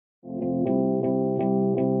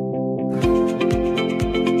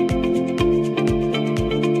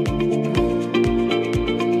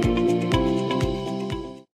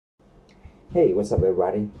Hey, what's up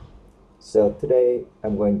everybody? So today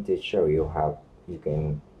I'm going to show you how you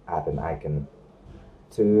can add an icon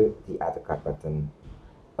to the Add to Cart button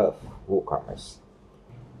of WooCommerce.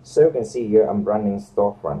 So you can see here I'm running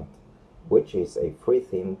Storefront, which is a free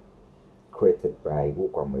theme created by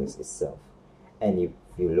WooCommerce itself. And if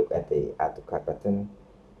you look at the Add to Cart button,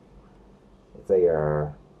 they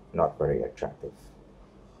are not very attractive.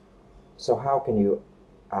 So how can you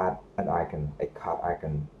add an icon, a cart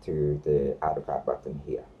icon, to the Add to Cart button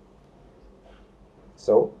here?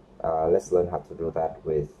 So let's learn how to do that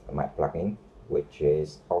with my plugin, which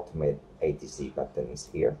is Automate ATC buttons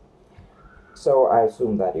here. So I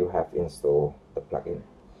assume that you have installed the plugin.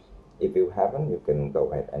 If you haven't, you can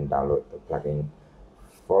go ahead and download the plugin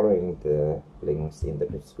following the links in the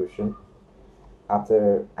description.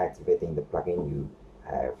 After activating the plugin, you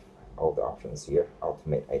have all the options here.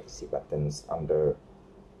 Automate ATC buttons under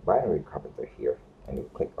binary carpenter here, and you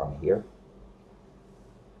click on here.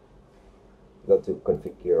 Go to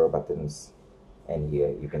configure buttons, and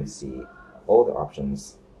here you can see all the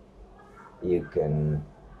options you can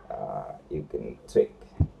tweak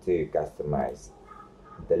to customize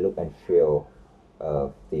the look and feel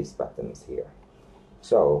of these buttons here.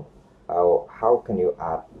 So how can you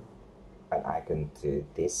add an icon to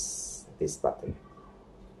this button?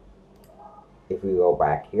 If we go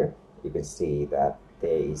back here, you can see that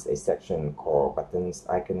there is a section called buttons,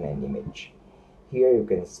 icon, and image. Here you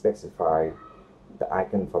can specify the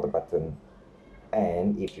icon for the button,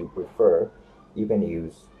 and if you prefer, you can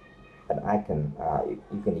use an icon,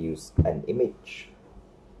 you can use an image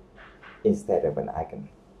instead of an icon.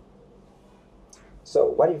 So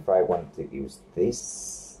what if I want to use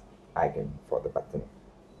this icon for the button?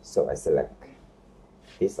 So I select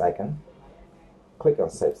this icon, click on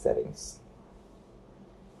Save Settings.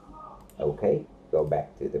 Okay, go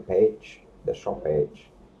back to the page, the shop page,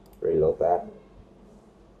 reload that,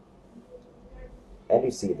 and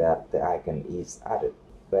you see that the icon is added,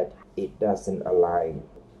 but it doesn't align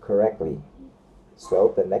correctly.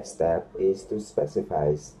 So the next step is to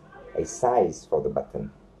specify a size for the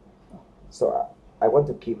button. So I want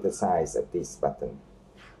to keep the size of this button.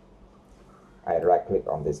 I right click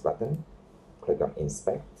on this button, click on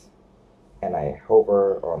Inspect, and I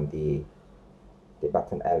hover on the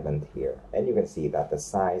button element here, and you can see that the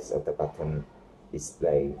size of the button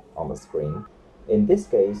display on the screen. In this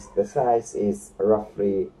case, the size is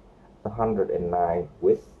roughly 109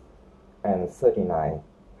 width and 39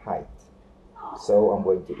 height. So I'm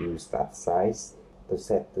going to use that size to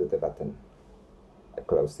set to the button. I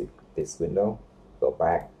close this window, go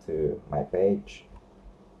back to my page,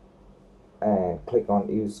 and click on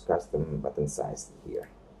Use Custom Button Size here.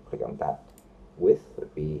 Click on that. Width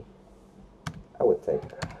would be, I would take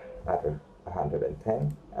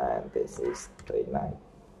 110, and this is 39.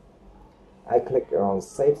 I click on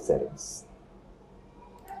Save Settings,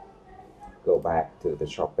 go back to the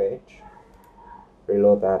shop page,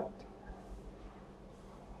 reload that,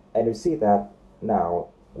 and you see that now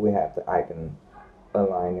we have the icon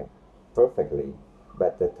aligned perfectly,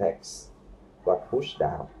 but the text got pushed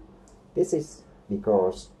down. This is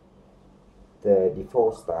because the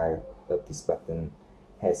default style of this button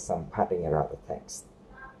has some padding around the text.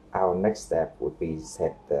 Our next step would be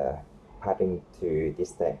set the padding to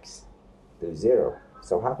this text to 0.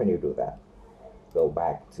 So how can you do that? Go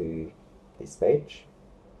back to this page,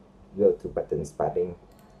 go to buttons padding,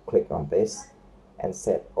 click on this, and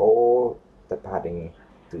set all the padding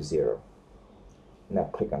to 0. Now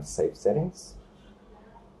click on Save Settings.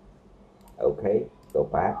 Okay, go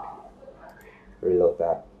back, reload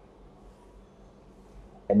that,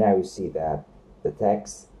 and now you see that the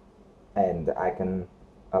text and the icon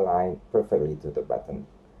align perfectly to the button.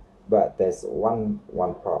 But there's one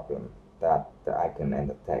problem, that the icon and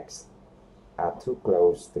the text are too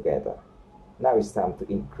close together. Now it's time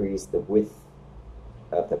to increase the width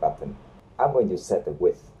of the button. I'm going to set the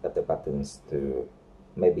width of the buttons to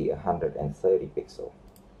maybe 130 pixels.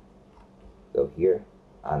 Go here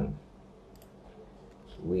and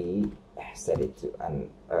we set it to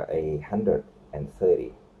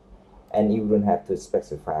 130, and you don't have to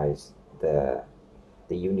specify the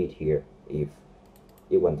unit here if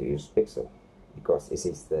you want to use pixel, because this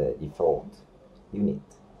is the default unit.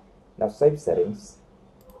 Now Save Settings,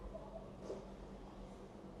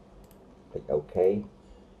 click OK.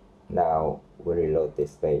 Now we reload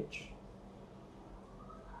this page,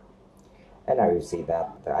 and now you see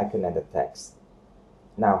that the icon and the text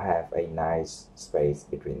now have a nice space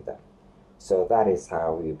between them. So that is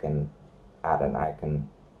how you can add an icon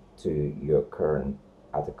to your current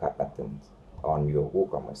Add to Cart buttons on your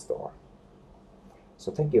WooCommerce store.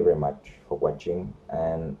 So thank you very much for watching,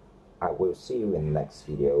 and I will will see you in the next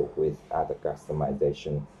video with other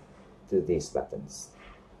customization to these buttons.